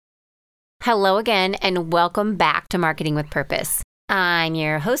Hello again, and welcome back to Marketing with Purpose. I'm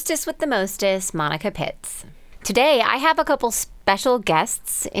your hostess with the mostest, Monica Pitts. Today, I have a couple special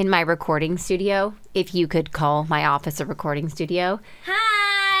guests in my recording studio, if you could call my office a recording studio.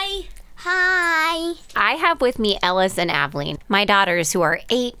 Hi! Hi! I have with me Ellis and Aveline, my daughters who are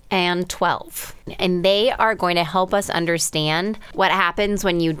 8 and 12. And they are going to help us understand what happens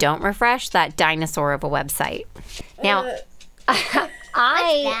when you don't refresh that dinosaur of a website. Now,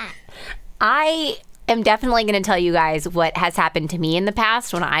 I am definitely going to tell you guys what has happened to me in the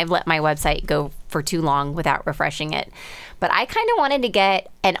past when I've let my website go for too long without refreshing it. But I kind of wanted to get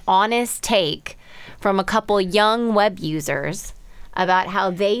an honest take from a couple young web users about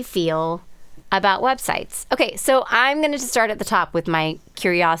how they feel about websites. Okay, so I'm going to just start at the top with my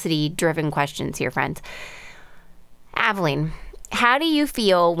curiosity-driven questions here, friends. Aveline, how do you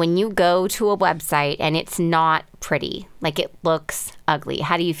feel when you go to a website and it's not pretty? Like it looks ugly.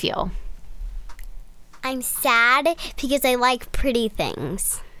 How do you feel? I'm sad because I like pretty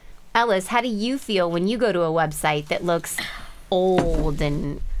things. Ellis, how do you feel when you go to a website that looks old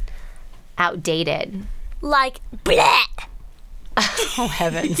and outdated? Like, bleh! Oh,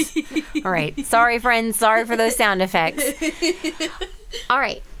 heavens. All right. Sorry, friends. Sorry for those sound effects. All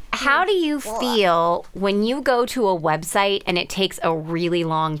right. How do you feel when you go to a website and it takes a really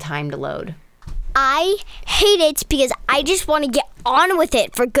long time to load? I hate it because I just want to get on with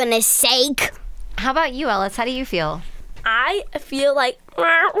it, for goodness sake. How about you, Ellis? How do you feel? I feel like...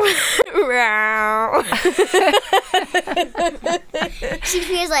 She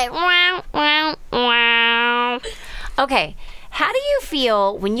feels like, Okay. How do you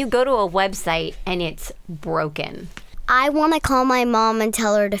feel when you go to a website and it's broken? I want to call my mom and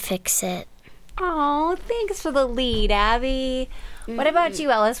tell her to fix it. Oh, thanks for the lead, Abby. What about you,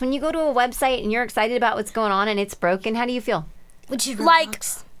 Ellis? When you go to a website and you're excited about what's going on and it's broken, how do you feel? Like,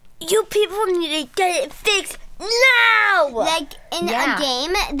 you people need to get it fixed now! Like in Yeah. a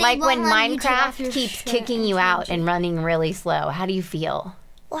game, they Like won't when let you take off your Minecraft keeps shirt kicking you out and running really slow. How do you feel?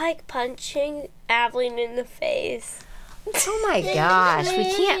 Like punching Aveline in the face. Oh my gosh,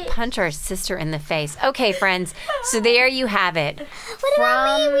 we can't punch our sister in the face. Okay, friends, so there you have it. What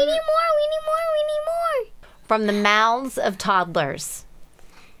about me? We need more. From the mouths of toddlers.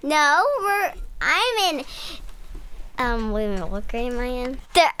 No, I'm in, wait a minute, what grade am I in?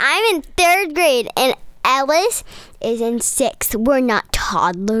 I'm in 3rd grade, and Ellis is in 6th. We're not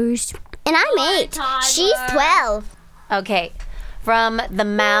toddlers. And I'm 8. She's 12. Okay, from the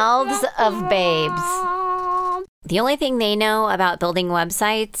mouths of babes. The only thing they know about building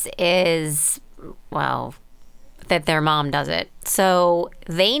websites is, well, that their mom does it. So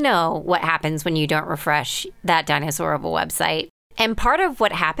they know what happens when you don't refresh that dinosaur of a website. And part of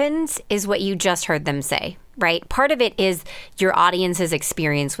what happens is what you just heard them say, right? Part of it is your audience's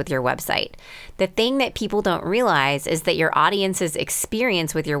experience with your website. The thing that people don't realize is that your audience's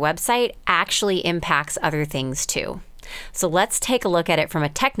experience with your website actually impacts other things too. So let's take a look at it from a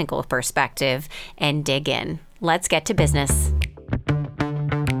technical perspective and dig in. Let's get to business.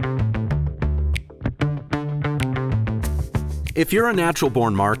 If you're a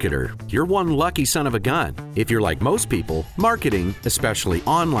natural-born marketer, you're one lucky son of a gun. If you're like most people, marketing, especially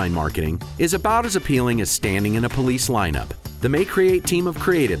online marketing, is about as appealing as standing in a police lineup. The May Create team of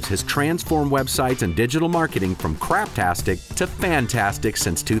creatives has transformed websites and digital marketing from craptastic to fantastic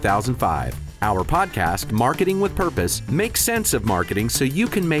since 2005. Our podcast, Marketing with Purpose, makes sense of marketing so you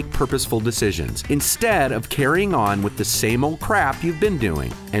can make purposeful decisions instead of carrying on with the same old crap you've been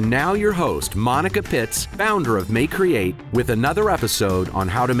doing. And now your host, Monica Pitts, founder of May Create, with another episode on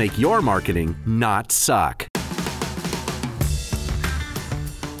how to make your marketing not suck.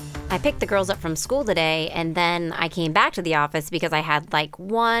 I picked the girls up from school today, and then I came back to the office because I had like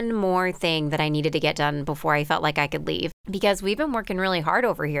one more thing that I needed to get done before I felt like I could leave. Because we've been working really hard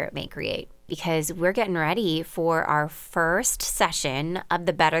over here at May Create, because we're getting ready for our first session of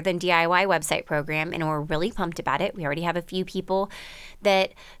the Better Than DIY website program, and we're really pumped about it. We already have a few people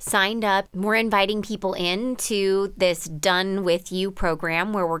that signed up. We're inviting people into this Done With You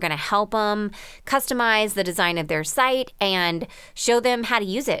program where we're going to help them customize the design of their site and show them how to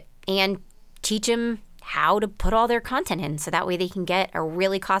use it and teach them how to put all their content in so that way they can get a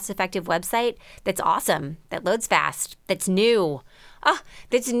really cost-effective website that's awesome, that loads fast, that's new.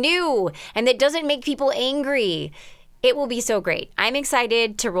 That's new and that doesn't make people angry. It will be so great. I'm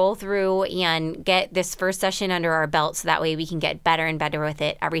excited to roll through and get this first session under our belt so that way we can get better and better with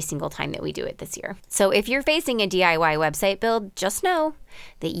it every single time that we do it this year. So if you're facing a DIY website build, just know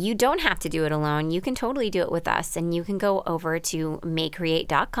that you don't have to do it alone. You can totally do it with us, and you can go over to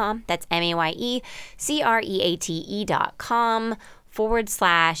maycreate.com. That's MAYECREATE.com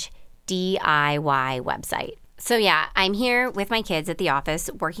 /DIY DIY website. So yeah, I'm here with my kids at the office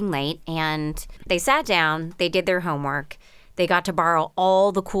working late, and they sat down, they did their homework. They got to borrow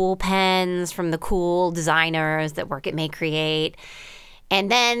all the cool pens from the cool designers that work at May Create. And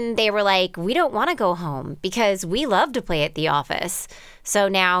then they were like, we don't want to go home because we love to play at the office. So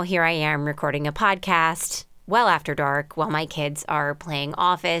now here I am recording a podcast well after dark while my kids are playing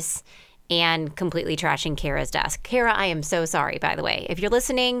Office and completely trashing Kara's desk. Kara, I am so sorry, by the way. If you're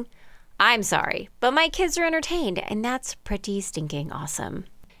listening, I'm sorry. But my kids are entertained, and that's pretty stinking awesome.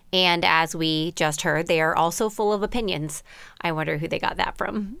 And as we just heard, they are also full of opinions. I wonder who they got that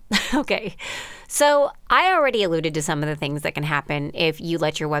from. Okay. So I already alluded to some of the things that can happen if you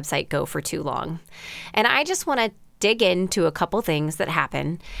let your website go for too long. And I just want to dig into a couple things that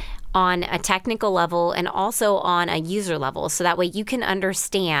happen on a technical level and also on a user level, so that way you can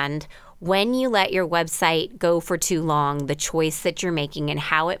understand when you let your website go for too long, the choice that you're making and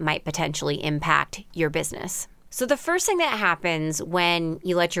how it might potentially impact your business. So the first thing that happens when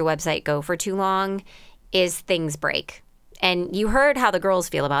you let your website go for too long is things break. And you heard how the girls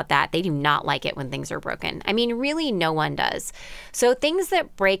feel about that. They do not like it when things are broken. I mean, really, no one does. So things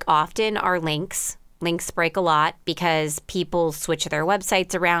that break often are links. Links break a lot because people switch their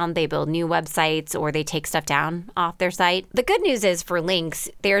websites around, they build new websites, or they take stuff down off their site. The good news is for links,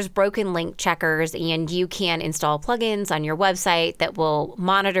 there's broken link checkers, and you can install plugins on your website that will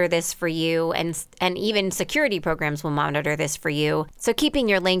monitor this for you, and even security programs will monitor this for you. So keeping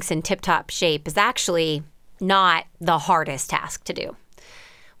your links in tip-top shape is actually not the hardest task to do.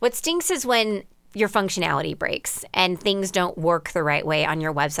 What stinks is when your functionality breaks and things don't work the right way on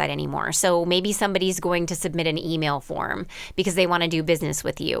your website anymore. So maybe somebody's going to submit an email form because they want to do business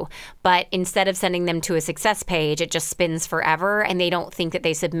with you. But instead of sending them to a success page, it just spins forever and they don't think that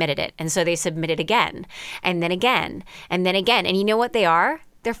they submitted it. And so they submit it again and then again and then again. And you know what they are?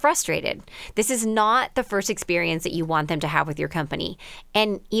 They're frustrated. This is not the first experience that you want them to have with your company.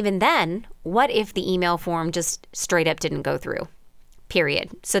 And even then, what if the email form just straight up didn't go through? Period.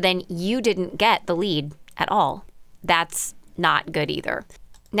 So then you didn't get the lead at all. That's not good either.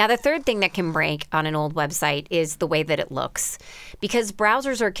 Now, the third thing that can break on an old website is the way that it looks, because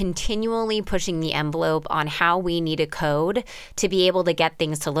browsers are continually pushing the envelope on how we need a code to be able to get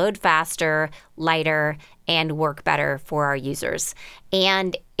things to load faster, lighter, and work better for our users.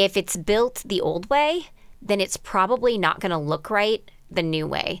 And if it's built the old way, then it's probably not going to look right the new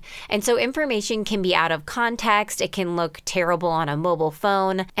way. And so information can be out of context. It can look terrible on a mobile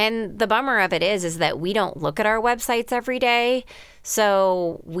phone. And the bummer of it is that we don't look at our websites every day.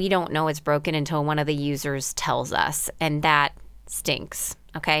 So we don't know it's broken until one of the users tells us. And that stinks.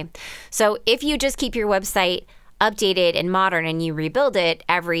 Okay. So if you just keep your website updated and modern and you rebuild it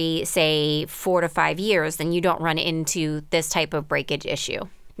every, say, 4 to 5 years, then you don't run into this type of breakage issue.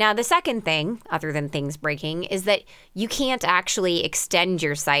 Now, the second thing, other than things breaking, is that you can't actually extend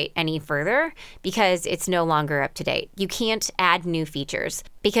your site any further because it's no longer up to date. You can't add new features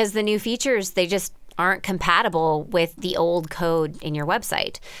because the new features, they just aren't compatible with the old code in your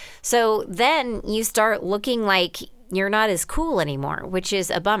website. So then you start looking like you're not as cool anymore, which is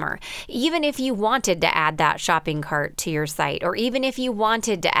a bummer. Even if you wanted to add that shopping cart to your site, or even if you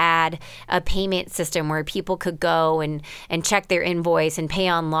wanted to add a payment system where people could go and check their invoice and pay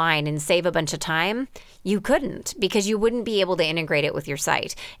online and save a bunch of time, you couldn't because you wouldn't be able to integrate it with your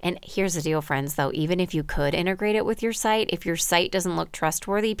site. And here's the deal, friends, though. Even if you could integrate it with your site, if your site doesn't look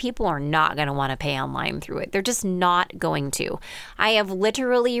trustworthy, people are not going to want to pay online through it. They're just not going to. I have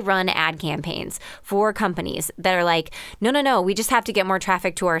literally run ad campaigns for companies that are like, no, we just have to get more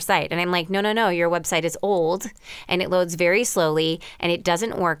traffic to our site. And I'm like, no, your website is old and it loads very slowly and it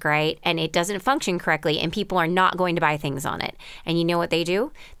doesn't work right and it doesn't function correctly and people are not going to buy things on it. And you know what they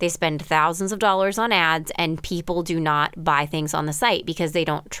do? They spend thousands of dollars on ads and people do not buy things on the site because they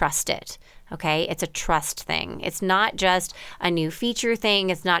don't trust it. Okay, it's a trust thing. It's not just a new feature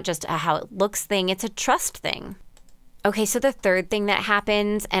thing. It's not just a how it looks thing. It's a trust thing. Okay, so the third thing that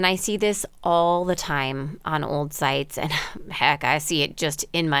happens, and I see this all the time on old sites, and heck, I see it just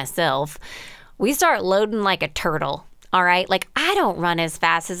in myself. We start loading like a turtle. All right, like I don't run as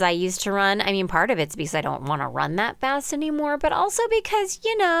fast as I used to run. I mean, part of it's because I don't want to run that fast anymore, but also because,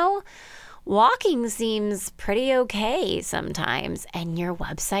 walking seems pretty okay sometimes, and your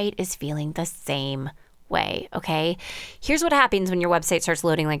website is feeling the same way, okay? Here's what happens when your website starts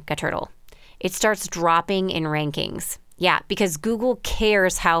loading like a turtle. It starts dropping in rankings. Yeah, because Google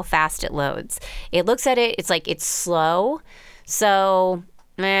cares how fast it loads. It looks at it, it's like it's slow, so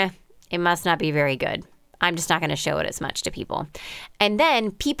it must not be very good. I'm just not going to show it as much to people. And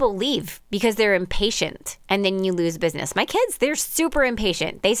then people leave because they're impatient, and then you lose business. My kids, they're super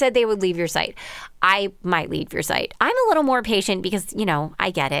impatient. They said they would leave your site. I might leave your site. I'm a little more patient because,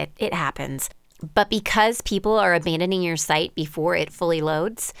 I get it. It happens. But because people are abandoning your site before it fully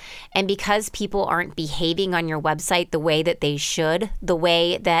loads, and because people aren't behaving on your website the way that they should, the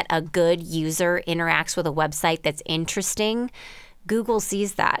way that a good user interacts with a website that's interesting, Google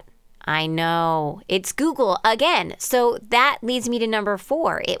sees that. I know. It's Google again. So that leads me to number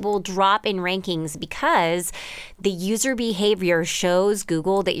 4. It will drop in rankings because the user behavior shows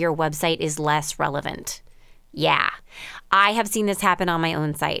Google that your website is less relevant. Yeah, I have seen this happen on my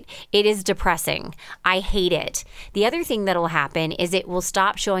own site. It is depressing. I hate it. The other thing that will happen is it will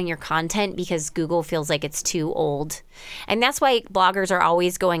stop showing your content because Google feels like it's too old. And that's why bloggers are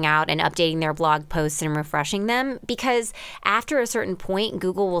always going out and updating their blog posts and refreshing them, because after a certain point,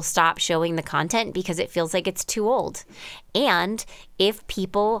 Google will stop showing the content because it feels like it's too old. And if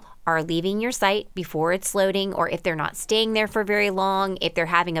people are leaving your site before it's loading, or if they're not staying there for very long, if they're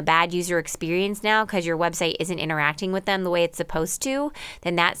having a bad user experience now because your website isn't interacting with them the way it's supposed to,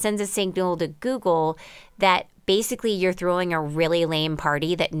 then that sends a signal to Google that basically you're throwing a really lame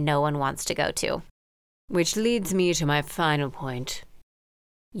party that no one wants to go to. Which leads me to my final point.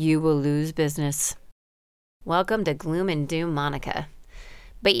 You will lose business. Welcome to Gloom and Doom, Monica.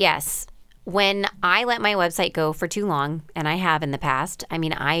 But yes, when I let my website go for too long, and I have in the past,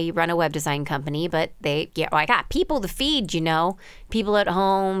 I run a web design company, but I got people to feed, people at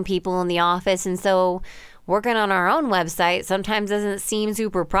home, people in the office. And so working on our own website sometimes doesn't seem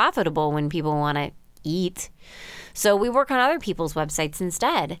super profitable when people want to eat. So we work on other people's websites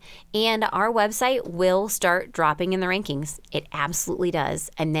instead. And our website will start dropping in the rankings. It absolutely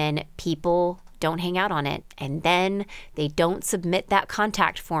does. And then people don't hang out on it. And then they don't submit that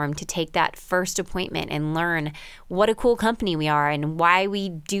contact form to take that first appointment and learn what a cool company we are and why we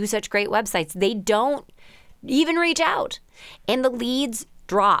do such great websites. They don't even reach out. And the leads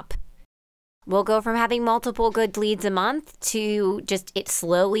drop. We'll go from having multiple good leads a month to just it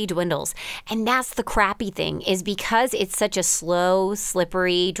slowly dwindles. And that's the crappy thing, is because it's such a slow,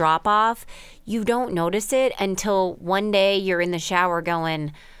 slippery drop off, you don't notice it until one day you're in the shower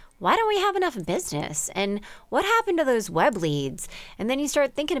going, why don't we have enough business? And what happened to those web leads? And then you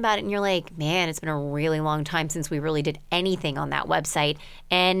start thinking about it and you're like, man, it's been a really long time since we really did anything on that website.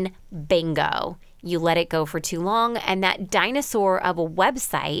 And bingo, you let it go for too long. And that dinosaur of a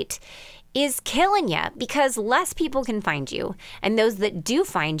website is killing you because less people can find you. And those that do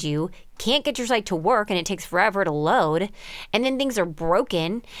find you can't get your site to work and it takes forever to load. And then things are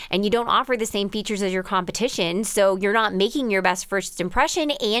broken and you don't offer the same features as your competition. So you're not making your best first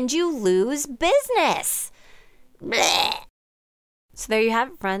impression and you lose business. Blech. So there you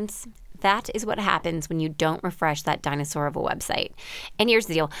have it, friends. That is what happens when you don't refresh that dinosaur of a website. And here's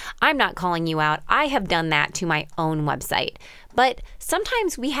the deal. I'm not calling you out. I have done that to my own website. But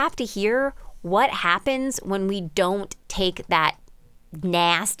sometimes we have to hear what happens when we don't take that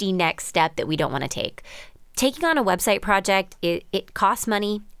nasty next step that we don't want to take. Taking on a website project, it costs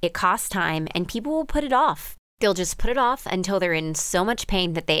money, it costs time, and people will put it off. They'll just put it off until they're in so much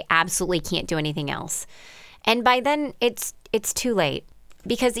pain that they absolutely can't do anything else. And by then, it's too late.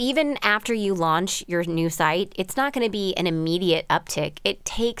 Because even after you launch your new site, it's not going to be an immediate uptick. It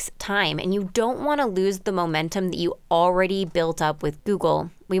takes time, and you don't want to lose the momentum that you already built up with Google.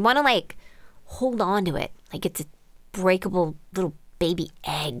 We want to hold on to it like it's a breakable little baby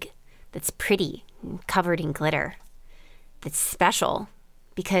egg that's pretty and covered in glitter. That's special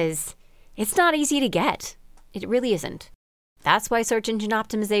because it's not easy to get. It really isn't. That's why search engine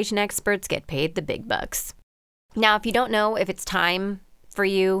optimization experts get paid the big bucks. Now, if you don't know if it's time for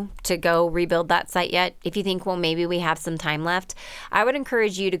you to go rebuild that site yet, if you think, well, maybe we have some time left, I would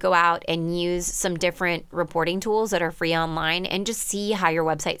encourage you to go out and use some different reporting tools that are free online and just see how your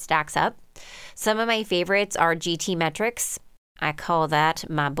website stacks up. Some of my favorites are GTmetrix. I call that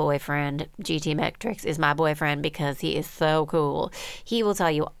my boyfriend. GTmetrix is my boyfriend because he is so cool. He will tell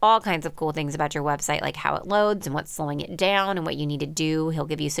you all kinds of cool things about your website, like how it loads and what's slowing it down and what you need to do. He'll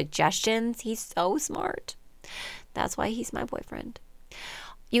give you suggestions. He's so smart. That's why he's my boyfriend.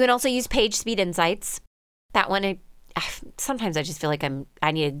 You can also use PageSpeed Insights. That one, sometimes I just feel like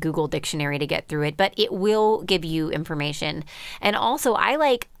I need a Google dictionary to get through it, but it will give you information. And also, I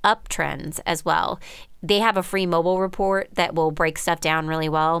like Uptrends as well. They have a free mobile report that will break stuff down really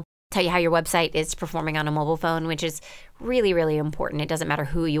well. tell you how your website is performing on a mobile phone, which is really, really important. It doesn't matter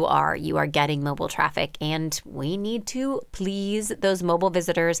who you are getting mobile traffic, and we need to please those mobile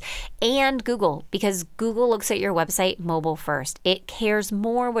visitors and Google, because Google looks at your website mobile first. It cares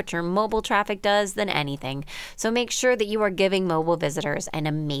more what your mobile traffic does than anything. So make sure that you are giving mobile visitors an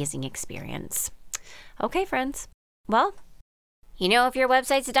amazing experience. Okay, friends. Well, if your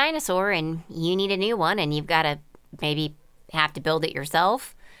website's a dinosaur and you need a new one and you've got to maybe have to build it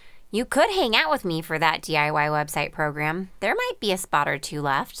yourself, you could hang out with me for that DIY website program. There might be a spot or two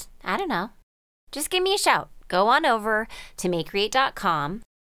left. I don't know. Just give me a shout. Go on over to mayecreate.com.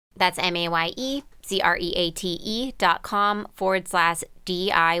 That's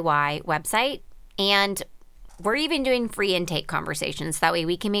MAYECREATE.com/DIY website. And we're even doing free intake conversations. That way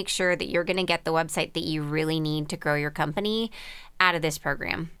we can make sure that you're going to get the website that you really need to grow your company out of this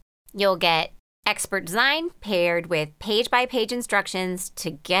program. You'll get expert design paired with page-by-page instructions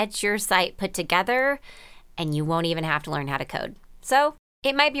to get your site put together, and you won't even have to learn how to code. So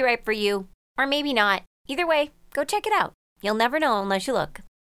it might be right for you, or maybe not. Either way, go check it out. You'll never know unless you look.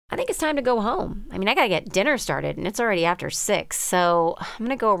 I think it's time to go home. I got to get dinner started, and it's already after 6. So I'm going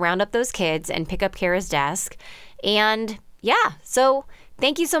to go round up those kids and pick up Kara's desk. And so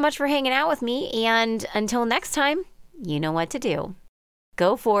thank you so much for hanging out with me. And until next time, you know what to do.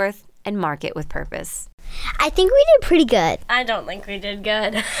 Go forth and market with purpose. I think we did pretty good. I don't think we did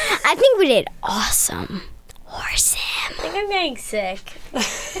good. I think we did awesome. Awesome. I think I'm getting sick.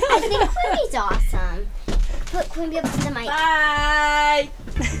 I think Quimby's awesome. Put Quimby up to the mic. Bye.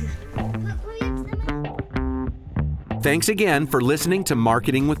 Put Quimby up to the mic. Thanks again for listening to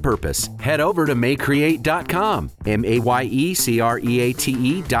Marketing with Purpose. Head over to mayecreate.com,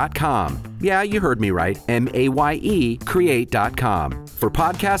 MAYECREATE.com. Yeah, you heard me right, MAYECreate.com, for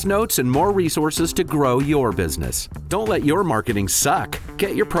podcast notes and more resources to grow your business. Don't let your marketing suck.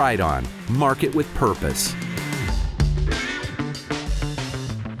 Get your pride on. Market with Purpose.